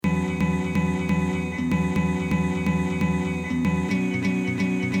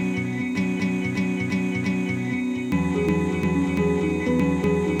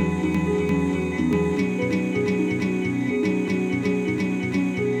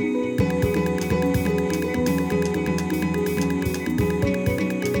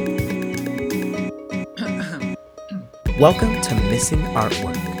Welcome to Missing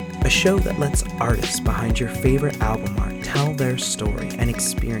Artwork, a show that lets artists behind your favorite album art tell their story and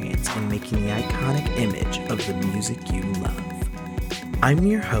experience in making the iconic image of the music you love. I'm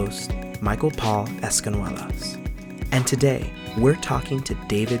your host, Michael Paul Escanuelas, and today we're talking to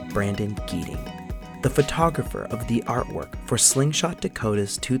David Brandon Geating, the photographer of the artwork for Slingshot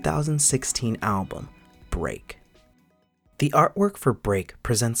Dakota's 2016 album, Break. The artwork for Break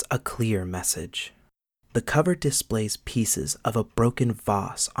presents a clear message. The cover displays pieces of a broken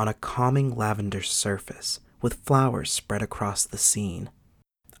vase on a calming lavender surface with flowers spread across the scene,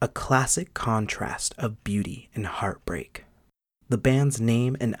 a classic contrast of beauty and heartbreak. The band's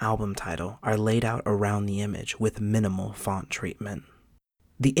name and album title are laid out around the image with minimal font treatment.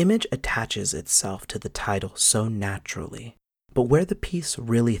 The image attaches itself to the title so naturally, but where the piece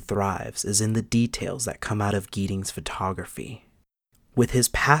really thrives is in the details that come out of Geating's photography. With his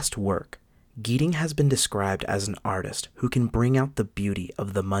past work, Geating has been described as an artist who can bring out the beauty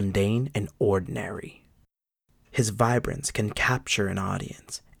of the mundane and ordinary. His vibrance can capture an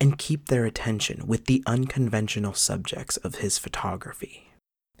audience and keep their attention with the unconventional subjects of his photography.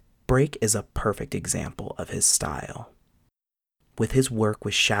 Break is a perfect example of his style. With his work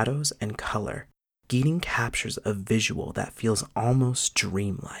with shadows and color, Geating captures a visual that feels almost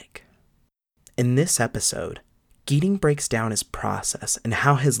dreamlike. In this episode, Geating breaks down his process and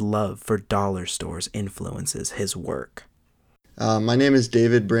how his love for dollar stores influences his work. My name is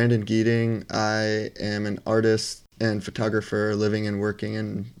David Brandon Geating. I am an artist and photographer living and working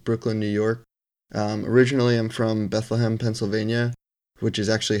in Brooklyn, New York. Originally, I'm from Bethlehem, Pennsylvania, which is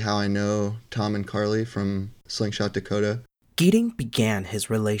actually how I know Tom and Carly from Slingshot Dakota. Geating began his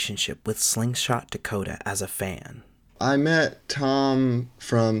relationship with Slingshot Dakota as a fan. I met Tom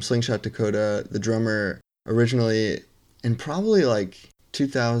from Slingshot Dakota, the drummer, originally in probably like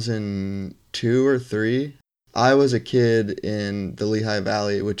 2002 or 3. I was a kid in the Lehigh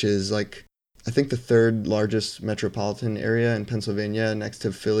Valley, which is like, I think the third largest metropolitan area in Pennsylvania next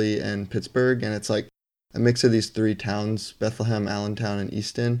to Philly and Pittsburgh. And it's like a mix of these 3 towns, Bethlehem, Allentown, and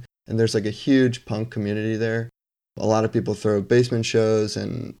Easton. And there's like a huge punk community there. A lot of people throw basement shows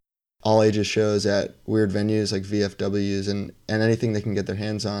and all ages shows at weird venues like VFWs and anything they can get their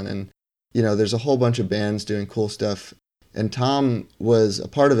hands on. And you know, there's a whole bunch of bands doing cool stuff, and Tom was a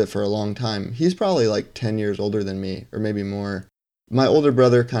part of it for a long time. He's probably like 10 years older than me, or maybe more. My older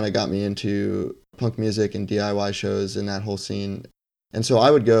brother kind of got me into punk music and DIY shows and that whole scene. And so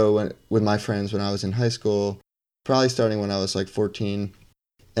I would go with my friends when I was in high school, probably starting when I was like 14.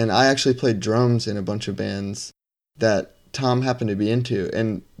 And I actually played drums in a bunch of bands that Tom happened to be into.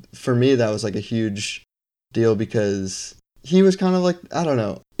 And for me, that was like a huge deal because he was kind of like, I don't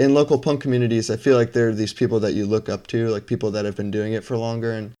know, in local punk communities, I feel like there are these people that you look up to, like people that have been doing it for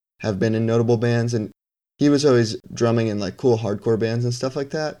longer and have been in notable bands. And he was always drumming in like cool hardcore bands and stuff like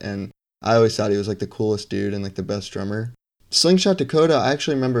that. And I always thought he was like the coolest dude and like the best drummer. Slingshot Dakota, I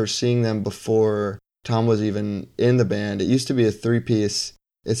actually remember seeing them before Tom was even in the band. It used to be a 3-piece.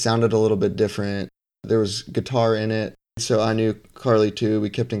 It sounded a little bit different. There was guitar in it. So I knew Carly too.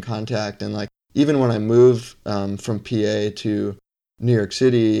 We kept in contact. And like, even when I moved from PA to New York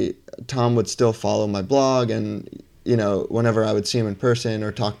City, Tom would still follow my blog, and, you know, whenever I would see him in person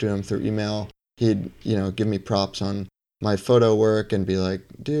or talk to him through email, he'd, you know, give me props on my photo work and be like,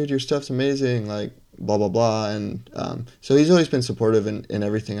 dude, your stuff's amazing, like, blah, blah, blah. And so he's always been supportive in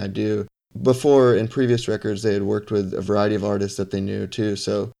everything I do. Before, in previous records, they had worked with a variety of artists that they knew too,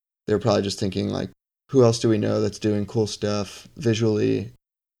 so they were probably just thinking, like, who else do we know that's doing cool stuff visually?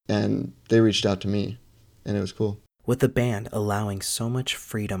 And they reached out to me, and it was cool. With the band allowing so much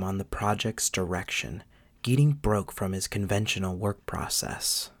freedom on the project's direction, Geating broke from his conventional work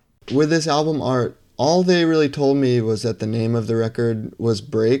process. With this album art, all they really told me was that the name of the record was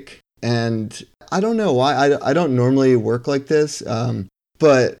Break. And I don't know why. I don't normally work like this,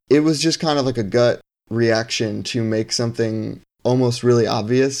 but it was just kind of like a gut reaction to make something almost really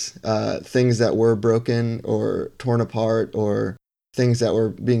obvious, things that were broken or torn apart or things that were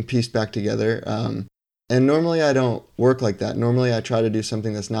being pieced back together. And normally I don't work like that. Normally I try to do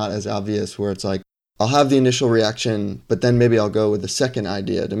something that's not as obvious, where it's like, I'll have the initial reaction, but then maybe I'll go with the second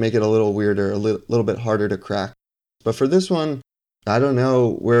idea to make it a little weirder, a little bit harder to crack. But for this one, I don't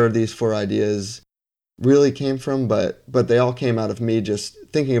know where these 4 ideas really came from, but they all came out of me just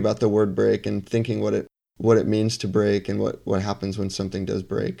thinking about the word break and thinking what it means to break and what happens when something does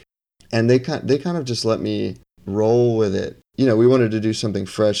break. And they kind of just let me roll with it. You know, we wanted to do something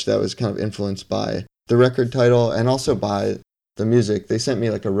fresh that was kind of influenced by the record title and also by the music. They sent me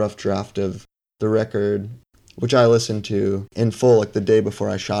like a rough draft of the record, which I listened to in full like the day before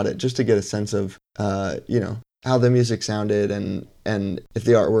I shot it, just to get a sense of, how the music sounded and if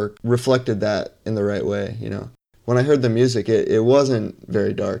the artwork reflected that in the right way, you know. When I heard the music, it wasn't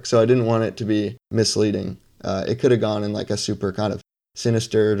very dark, so I didn't want it to be misleading. It could have gone in like a super kind of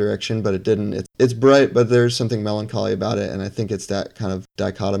sinister direction, but it didn't. It's bright, but there's something melancholy about it, and I think it's that kind of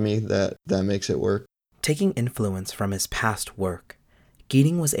dichotomy that makes it work. Taking influence from his past work,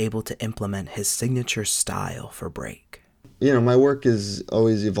 Geating was able to implement his signature style for Break. You know, my work is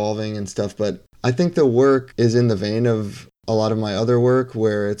always evolving and stuff, but I think the work is in the vein of a lot of my other work,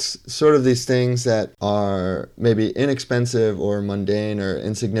 where it's sort of these things that are maybe inexpensive or mundane or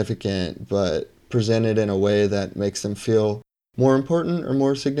insignificant, but presented in a way that makes them feel more important or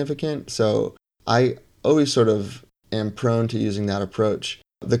more significant. So I always sort of am prone to using that approach.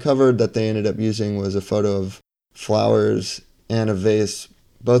 The cover that they ended up using was a photo of flowers and a vase,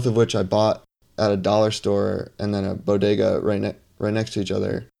 both of which I bought at a dollar store and then a bodega right next to each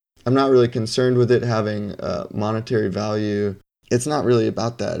other. I'm not really concerned with it having monetary value. It's not really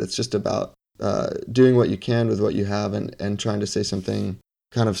about that. It's just about doing what you can with what you have and trying to say something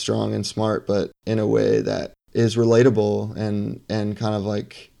kind of strong and smart, but in a way that is relatable and kind of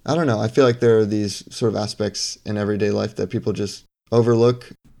like, I don't know, I feel like there are these sort of aspects in everyday life that people just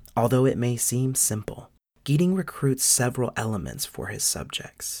overlook. Although it may seem simple, Geating recruits several elements for his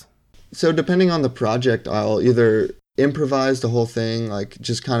subjects. So depending on the project, I'll either improvise the whole thing, like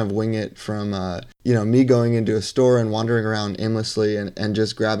just kind of wing it from, me going into a store and wandering around aimlessly and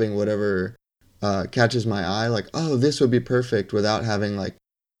just grabbing whatever catches my eye, like, oh, this would be perfect, without having like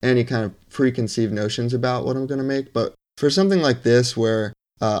any kind of preconceived notions about what I'm going to make. But for something like this, where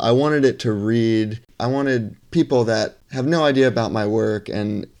I wanted it to read, I wanted people that have no idea about my work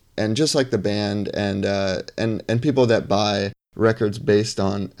and just like the band and people that buy records based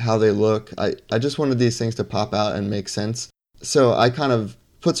on how they look. I just wanted these things to pop out and make sense. So I kind of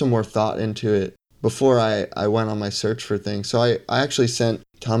put some more thought into it before I went on my search for things. So I actually sent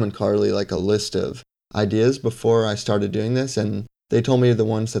Tom and Carly like a list of ideas before I started doing this, and they told me the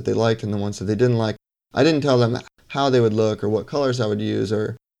ones that they liked and the ones that they didn't like. I didn't tell them how they would look or what colors I would use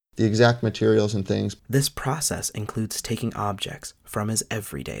or the exact materials and things. This process includes taking objects from his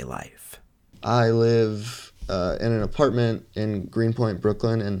everyday life. I live in an apartment in Greenpoint,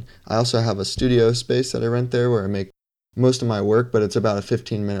 Brooklyn, and I also have a studio space that I rent there where I make most of my work, but it's about a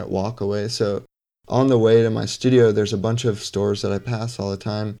 15-minute walk away. So on the way to my studio, there's a bunch of stores that I pass all the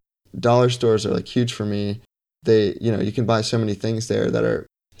time. Dollar stores are like huge for me. They, you can buy so many things there that are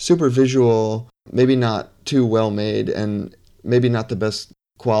super visual, maybe not too well made, and maybe not the best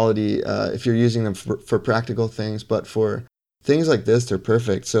quality if you're using them for practical things, but for things like this, they're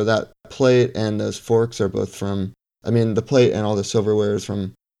perfect. So that plate and those forks are both the plate and all the silverware is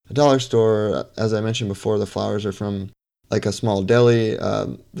from a dollar store. As I mentioned before, the flowers are from like a small deli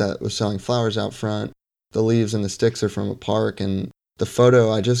that was selling flowers out front. The leaves and the sticks are from a park, and the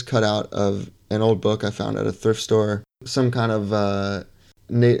photo I just cut out of an old book I found at a thrift store, some kind of a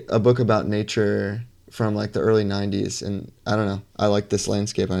book about nature from like the early 90s. And I don't know, I like this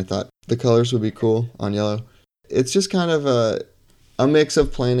landscape and I thought the colors would be cool on yellow. It's just kind of a mix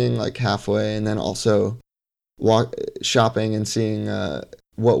of planning like halfway and then also shopping and seeing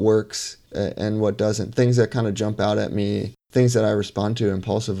what works and what doesn't. Things that kind of jump out at me, things that I respond to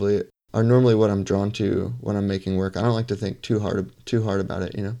impulsively are normally what I'm drawn to when I'm making work. I don't like to think too hard about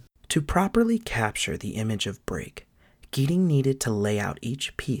it, To properly capture the image of Break, Geating needed to lay out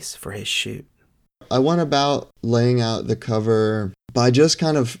each piece for his shoot. I went about laying out the cover by just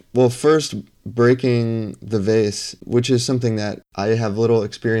kind of, first breaking the vase, which is something that I have little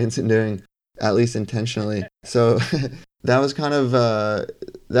experience in doing, at least intentionally. So that was kind of,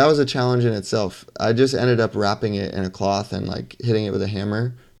 that was a challenge in itself. I just ended up wrapping it in a cloth and like hitting it with a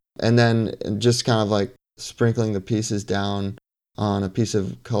hammer, and then just kind of like sprinkling the pieces down on a piece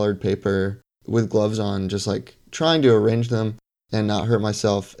of colored paper with gloves on, just like trying to arrange them and not hurt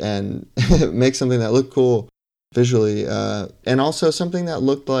myself and make something that looked cool visually. And also something that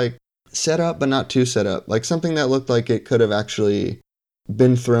looked like set up, but not too set up. Like something that looked like it could have actually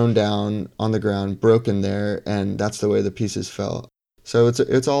been thrown down on the ground, broken there, and that's the way the pieces fell. So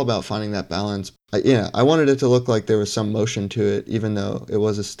it's all about finding that balance. I wanted it to look like there was some motion to it, even though it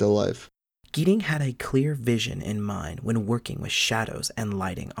was a still life. Geating had a clear vision in mind when working with shadows and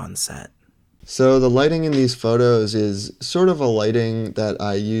lighting on set. So the lighting in these photos is sort of a lighting that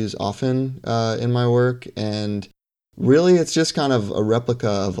I use often in my work, and really it's just kind of a replica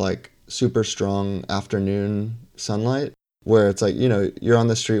of like super strong afternoon sunlight, where it's like, you're on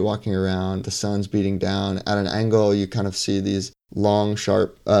the street walking around, the sun's beating down at an angle, you kind of see these long,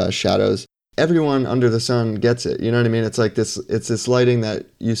 sharp shadows. everyone under the sun gets it. You know what I mean? It's like this lighting that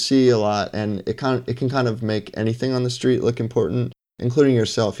you see a lot, and it can kind of make anything on the street look important, including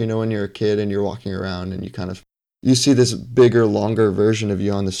yourself. You know, when you're a kid and you're walking around and you see this bigger, longer version of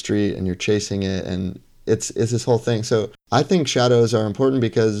you on the street and you're chasing it, and it's this whole thing. So I think shadows are important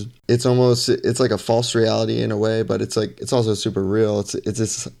because it's like a false reality in a way, but it's also super real.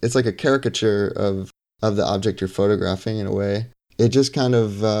 It's like a caricature of the object you're photographing in a way. It just kind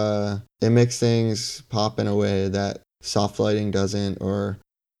of it makes things pop in a way that soft lighting doesn't, or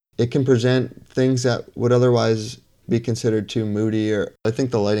it can present things that would otherwise be considered too moody, or I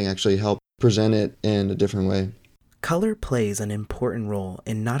think the lighting actually helped present it in a different way. Color plays an important role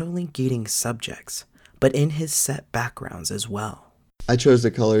in not only Geating's subjects, but in his set backgrounds as well. I chose the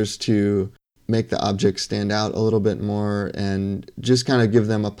colors to make the objects stand out a little bit more and just kind of give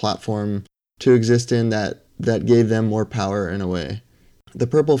them a platform to exist in that gave them more power in a way. The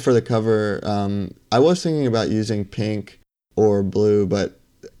purple for the cover, I was thinking about using pink or blue, but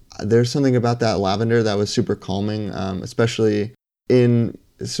there's something about that lavender that was super calming, especially in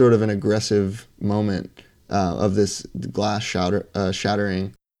sort of an aggressive moment of this glass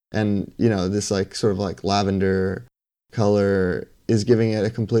shattering. And, you know, this like sort of like lavender color is giving it a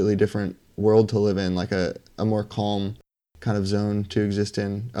completely different world to live in, like a more calm kind of zone to exist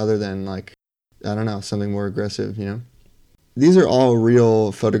in, other than like, I don't know, something more aggressive, you know? These are all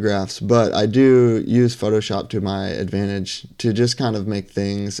real photographs, but I do use Photoshop to my advantage to just kind of make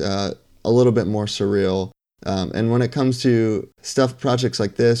things a little bit more surreal. And when it comes to projects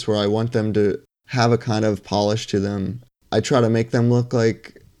like this, where I want them to have a kind of polish to them, I try to make them look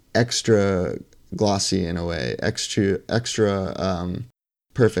like extra glossy in a way, extra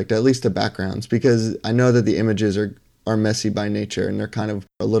perfect, at least the backgrounds, because I know that the images are messy by nature and they're kind of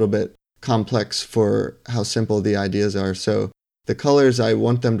a little bit complex for how simple the ideas are. So the colors, I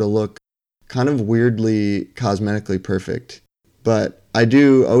want them to look kind of weirdly cosmetically perfect. But I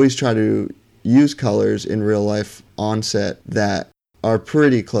do always try to use colors in real life on set that are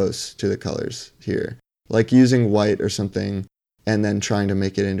pretty close to the colors here. Like using white or something and then trying to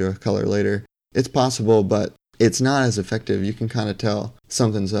make it into a color later. It's possible, but it's not as effective. You can kind of tell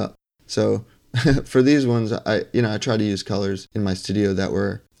something's up. So for these ones, I try to use colors in my studio that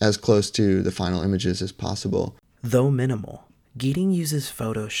were as close to the final images as possible. Though minimal, Geating uses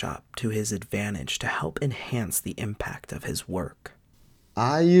Photoshop to his advantage to help enhance the impact of his work.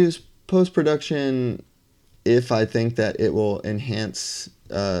 I use post-production if I think that it will enhance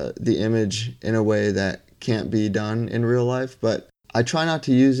the image in a way that can't be done in real life, but I try not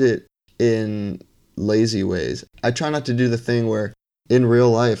to use it in lazy ways. I try not to do the thing where in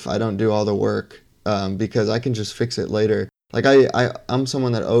real life I don't do all the work because I can just fix it later. Like I'm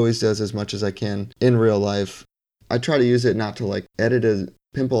someone that always does as much as I can in real life. I try to use it not to like edit a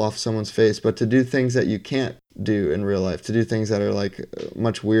pimple off someone's face, but to do things that you can't do in real life, to do things that are like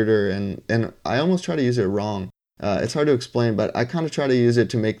much weirder, and I almost try to use it wrong. It's hard to explain, but I kind of try to use it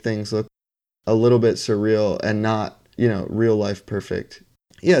to make things look a little bit surreal and not, real life perfect.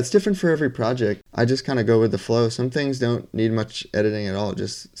 Yeah, it's different for every project. I just kind of go with the flow. Some things don't need much editing at all,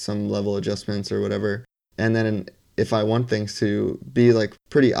 just some level adjustments or whatever. And then if I want things to be like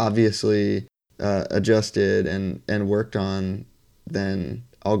pretty obviously adjusted and worked on, then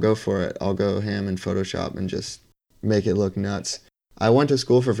I'll go for it. I'll go ham in Photoshop and just make it look nuts. I went to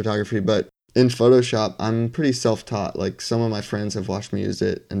school for photography, but in Photoshop, I'm pretty self-taught. Like some of my friends have watched me use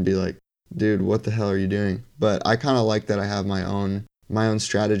it and be like, dude, what the hell are you doing? But I kind of like that I have my own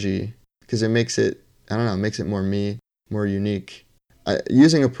strategy because it makes it, makes it more me, more unique.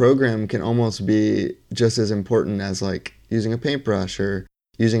 Using a program can almost be just as important as like using a paintbrush or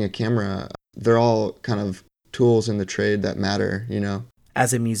using a camera. They're all kind of tools in the trade that matter,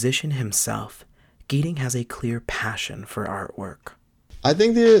 As a musician himself, Geating has a clear passion for artwork. I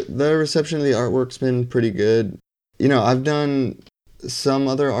think the reception of the artwork's been pretty good. I've done some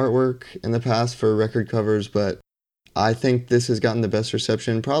other artwork in the past for record covers, but I think this has gotten the best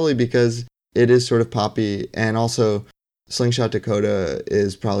reception, probably because it is sort of poppy, and also Slingshot Dakota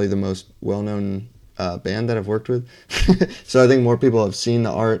is probably the most well-known band that I've worked with. So I think more people have seen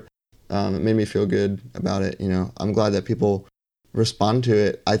the art. It made me feel good about it. I'm glad that people respond to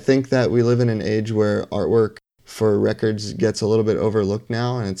it. I think that we live in an age where artwork for records gets a little bit overlooked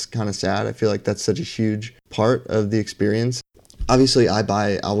now, and it's kind of sad. I feel like that's such a huge part of the experience. Obviously, I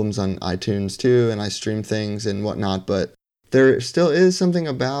buy albums on iTunes too, and I stream things and whatnot, but there still is something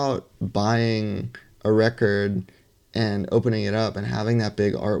about buying a record and opening it up and having that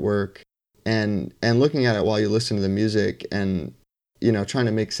big artwork and looking at it while you listen to the music and, trying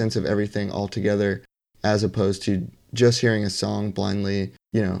to make sense of everything all together, as opposed to just hearing a song blindly,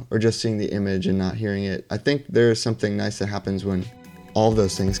 or just seeing the image and not hearing it. I think there's something nice that happens when all of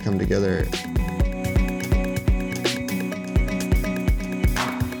those things come together.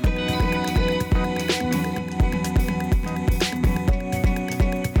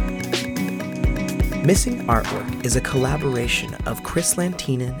 Missing Artwork is a collaboration of Chris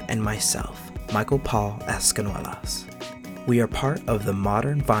Lantinen and myself, Michael Paul Escanuelas. We are part of the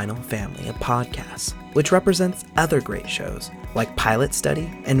Modern Vinyl family of podcasts, which represents other great shows like Pilot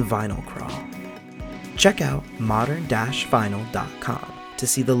Study and Vinyl Crawl. Check out modern-vinyl.com to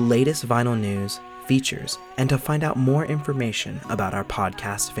see the latest vinyl news, features, and to find out more information about our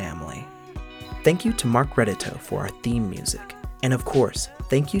podcast family. Thank you to Mark Reddito for our theme music. And of course,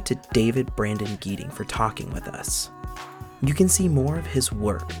 thank you to David Brandon Geating for talking with us. You can see more of his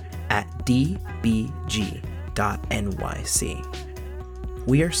work at dbg.nyc.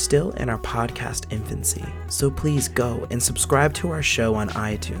 We are still in our podcast infancy, so please go and subscribe to our show on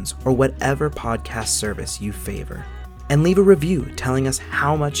iTunes or whatever podcast service you favor, and leave a review telling us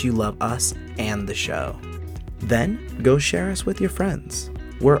how much you love us and the show. Then go share us with your friends.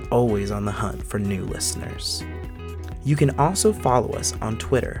 We're always on the hunt for new listeners. You can also follow us on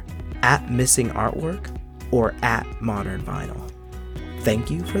Twitter at Missing Artwork or at Modern Vinyl.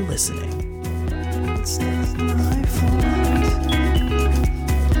 Thank you for listening. It's not my fault.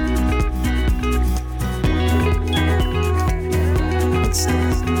 It's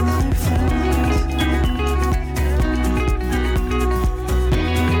not my fault.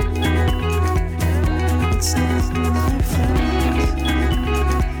 It's not my fault.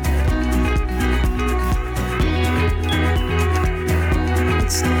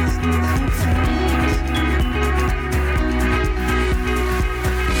 It's not my fault.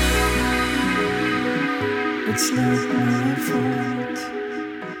 It's not my fault.